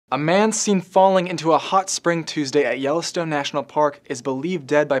A man seen falling into a hot spring Tuesday at Yellowstone National Park is believed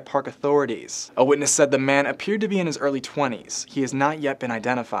dead by park authorities. A witness said the man appeared to be in his early 20s. He has not yet been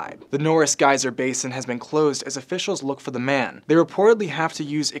identified. The Norris Geyser Basin has been closed as officials look for the man. They reportedly have to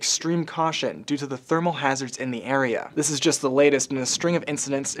use extreme caution due to the thermal hazards in the area. This is just the latest in a string of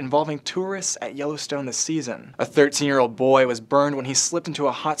incidents involving tourists at Yellowstone this season. A 13-year-old boy was burned when he slipped into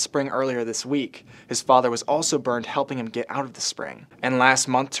a hot spring earlier this week. His father was also burned helping him get out of the spring. And last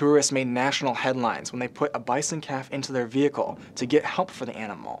month, tourists made national headlines when they put a bison calf into their vehicle to get help for the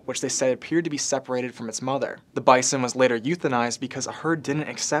animal, which they said appeared to be separated from its mother. The bison was later euthanized because a herd didn't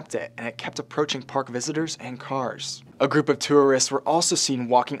accept it, and it kept approaching park visitors and cars. A group of tourists were also seen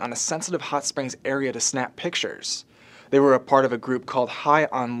walking on a sensitive hot springs area to snap pictures. They were a part of a group called High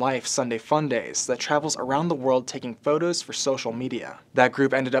on Life Sunday Fun Days that travels around the world taking photos for social media. That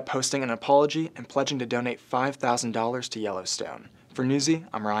group ended up posting an apology and pledging to donate $5,000 to Yellowstone. For Newsy,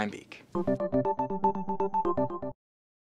 I'm Ryan Beek.